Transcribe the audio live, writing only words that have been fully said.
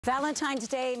Valentine's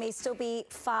Day may still be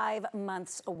 5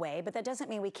 months away, but that doesn't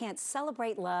mean we can't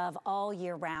celebrate love all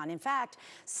year round. In fact,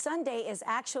 Sunday is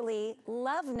actually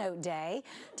Love Note Day.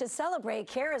 To celebrate,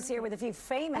 Cara's here with a few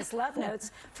famous love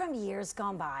notes from years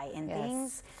gone by and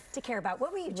things to care about.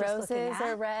 What were you just looking at? Roses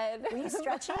are red. Were you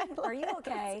stretching? Are you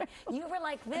okay? You were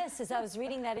like this as I was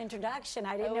reading that introduction.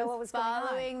 I didn't know what was going on.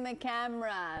 Following the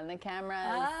camera. The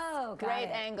camera great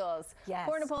angles. Yes.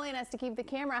 Poor Napoleon has to keep the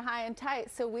camera high and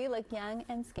tight so we look young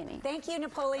and skinny. Thank you,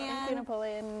 Napoleon. Thank you,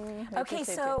 Napoleon. Okay,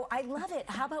 so I love it.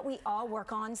 How about we all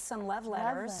work on some love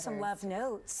letters, some love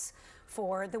notes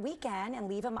for the weekend and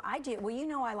leave them. I do. Well, you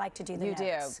know I like to do the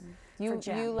notes. You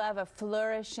do. You love a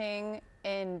flourishing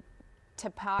in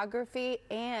typography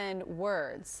and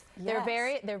words. Yes. They're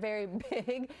very big.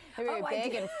 They're very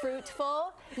big and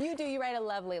fruitful. You write a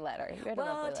lovely letter.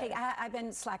 I've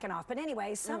been slacking off, but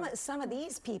anyway, some of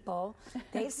these people,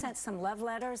 they've sent some love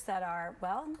letters that are,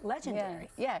 well, legendary.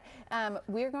 Yeah.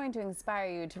 We're going to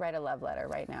inspire you to write a love letter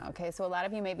right now. Okay, so a lot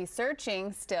of you may be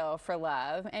searching still for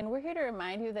love, and we're here to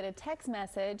remind you that a text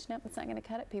message, nope, it's not going to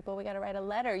cut it, people. We got to write a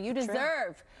letter. You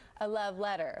deserve a love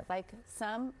letter, like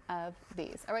some of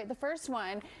these. All right, the first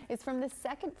one is from the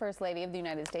second First Lady of the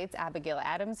United States, Abigail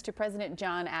Adams, to President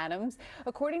John Adams.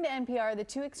 According to NPR, the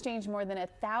two exchanged more than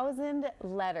 1,000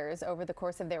 letters over the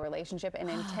course of their relationship and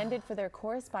intended for their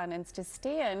correspondence to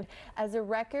stand as a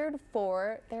record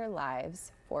for their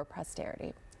lives for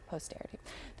posterity.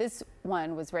 This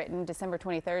one was written December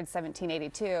 23rd,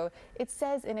 1782. It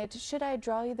says in it, "Should I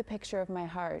draw you the picture of my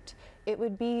heart, it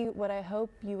would be what I hope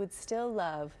you would still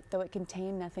love, though it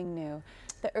contained nothing new.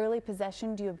 The early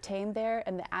possession you obtained there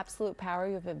and the absolute power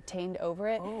you have obtained over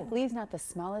it leaves not the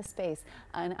smallest space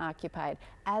unoccupied."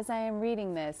 As I am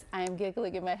reading this, I am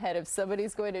giggling in my head. If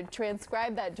somebody's going to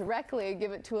transcribe that directly and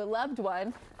give it to a loved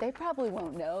one, they probably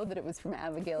won't know that it was from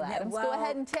Abigail Adams. Go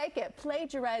ahead and take it.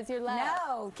 Plagiarize your letter.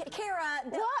 No, Cara,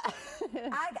 what?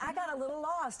 I got a little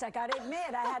lost. I got to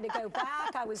admit, I had to go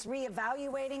back. I was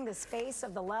reevaluating the space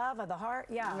of the love, of the heart.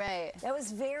 Yeah. Right. That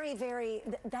was very,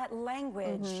 that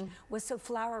language was so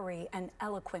flowery and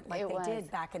eloquent like they did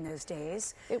back in those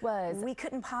days. It was. We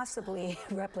couldn't possibly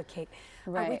replicate.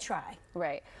 Right. We try.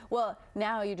 Right. Well,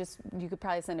 now you could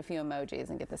probably send a few emojis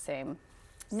and get the same.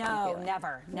 No,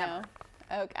 never. No?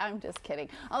 Okay, I'm just kidding.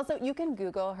 Also, you can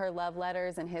Google her love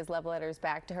letters and his love letters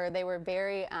back to her. They were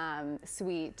very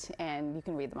sweet, and you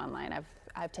can read them online.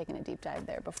 I've taken a deep dive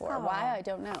there before. Why? I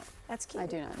don't know. That's cute. I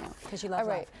do not know. Because you love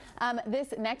love. All right.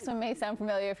 This next one may sound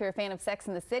familiar if you're a fan of Sex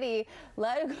and the City.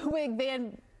 Ludwig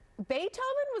van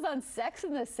Beethoven was on Sex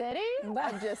and the City?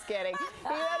 I'm just kidding. He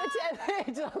wrote a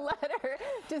 10-page letter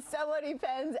to someone he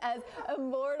pens as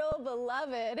immortal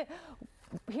beloved.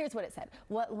 Here's what it said.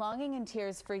 "What longing and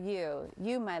tears for you,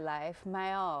 you my life,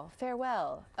 my all,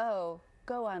 farewell. Oh,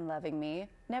 go on loving me.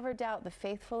 Never doubt the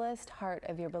faithfulest heart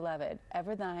of your beloved.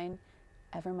 Ever thine,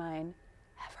 ever mine,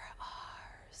 ever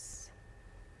ours."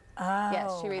 Oh,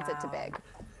 yes, she reads it to Big.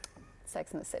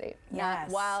 Sex and the City.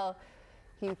 Yes. While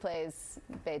he plays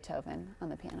Beethoven on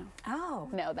the piano. Oh.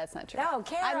 No, that's not true. No,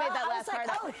 Cara, I made that last part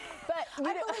up. But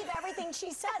I believe everything she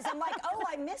says. I'm like, oh,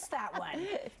 I missed that one.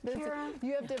 Cara.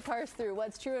 You have to parse through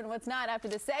what's true and what's not after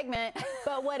the segment.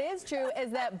 But what is true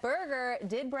is that Berger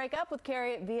did break up with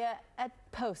Carrie via a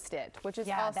Post-it, which is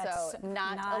also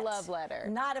not a love letter.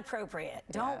 Not appropriate.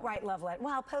 Don't write love letter.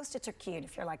 Well, Post-its are cute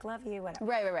if you're like, love you, whatever.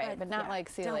 Right. But not like,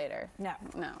 see you later. No.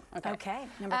 Okay.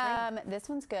 Number 3. This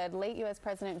one's good. Late U.S.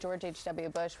 President George H.W.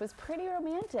 Bush was pretty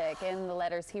romantic in the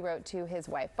letters he wrote to his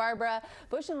wife, Barbara.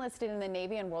 Bush enlisted in the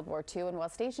Navy in World War II, and while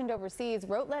stationed overseas,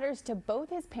 wrote letters to both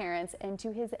his parents and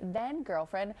to his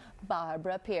then-girlfriend,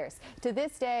 Barbara Pierce. To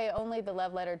this day, only the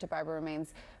love letter to Barbara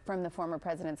remains from the former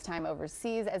president's time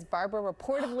overseas, as Barbara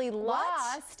reportedly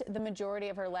lost the majority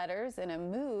of her letters in a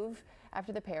move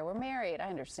after the pair were married. I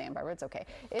understand, Barbara, it's okay.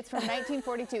 It's from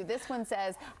 1942. This one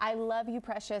says, "I love you,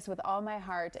 precious, with all my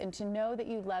heart, and to know that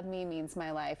you love me means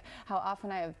my life. How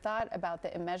often I have thought about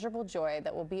the immeasurable joy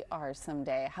that will be ours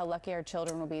someday. How lucky our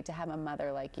children will be to have a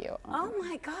mother like you." Oh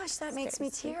my gosh, that makes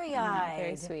me teary-eyed.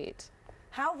 Very sweet.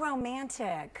 How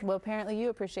romantic. Well, apparently you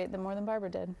appreciate them more than Barbara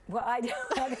did. Well, I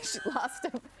don't. She lost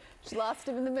him. She lost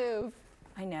him in the move.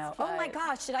 I know. Oh my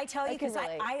gosh, did I tell you? Because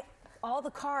I all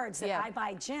the cards that I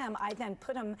buy Jim, I then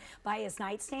put them by his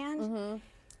nightstand.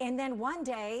 And then one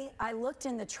day I looked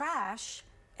in the trash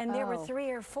and there were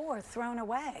 3 or 4 thrown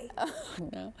away. Oh,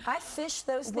 no. I fished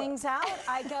those things out.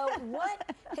 I go,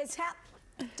 what has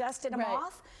happened? Dusted them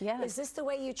off? Yeah. Is this the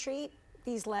way you treat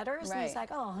these letters? And he's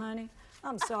like, oh, honey,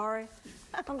 I'm sorry.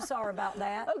 I'm sorry about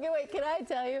that. Okay, wait, can I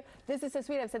tell you? This is so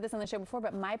sweet. I've said this on the show before,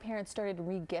 but my parents started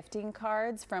re-gifting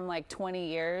cards from like 20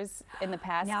 years in the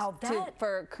past Now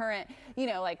for current, you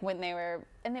know, like when they were,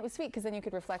 and it was sweet because then you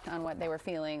could reflect on what they were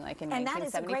feeling like in And that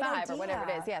is a great 1975 or whatever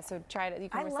it is. idea. Yeah, so try to, you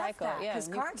can I recycle. love that, Yeah, because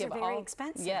you cards give are very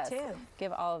expensive, yes, too.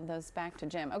 Give all of those back to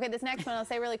Jim. Okay, this next one I'll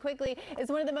say really quickly is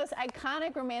one of the most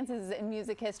iconic romances in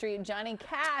music history, Johnny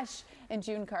Cash and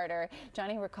June Carter.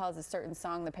 Johnny recalls a certain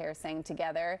song the pair sang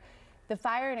together. The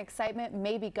fire and excitement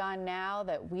may be gone now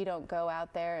that we don't go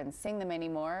out there and sing them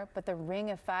anymore, but the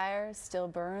ring of fire still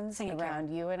burns around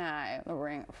you and I. The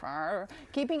ring of fire,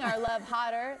 keeping our love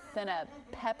hotter than a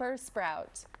pepper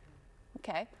sprout.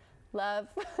 Okay, love,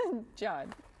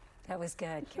 John. That was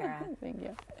good, Cara. Thank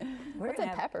you. What's a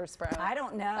pepper sprout? I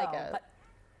don't know. Like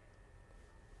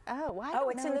oh, why? Oh,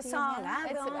 it's in the song.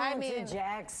 I'm going to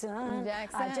Jackson.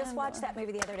 I just watched that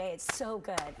movie the other day. It's so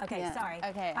good. Okay, Yeah. sorry.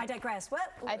 Okay. I digress.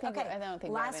 What? I don't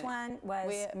think last one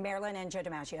was Marilyn and Joe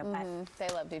DiMaggio. They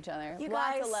loved each other. You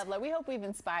Lots guys, of love. We hope we've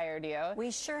inspired you.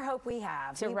 We sure hope we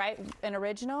have. To write an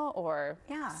original or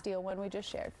Yeah. steal one we just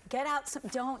shared. Get out some,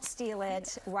 don't steal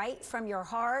it. Write from your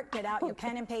heart. Get out your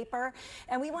pen and paper.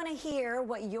 And we want to hear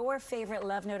what your favorite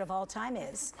love note of all time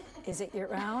is. Is it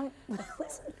your own?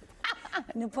 Listen.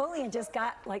 Napoleon just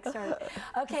got like started.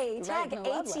 Okay, tag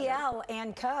ATL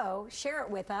and Co. Share it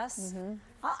with us.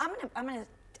 I'm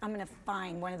gonna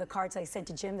find one of the cards I sent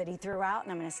to Jim that he threw out,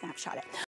 and I'm gonna snapshot it.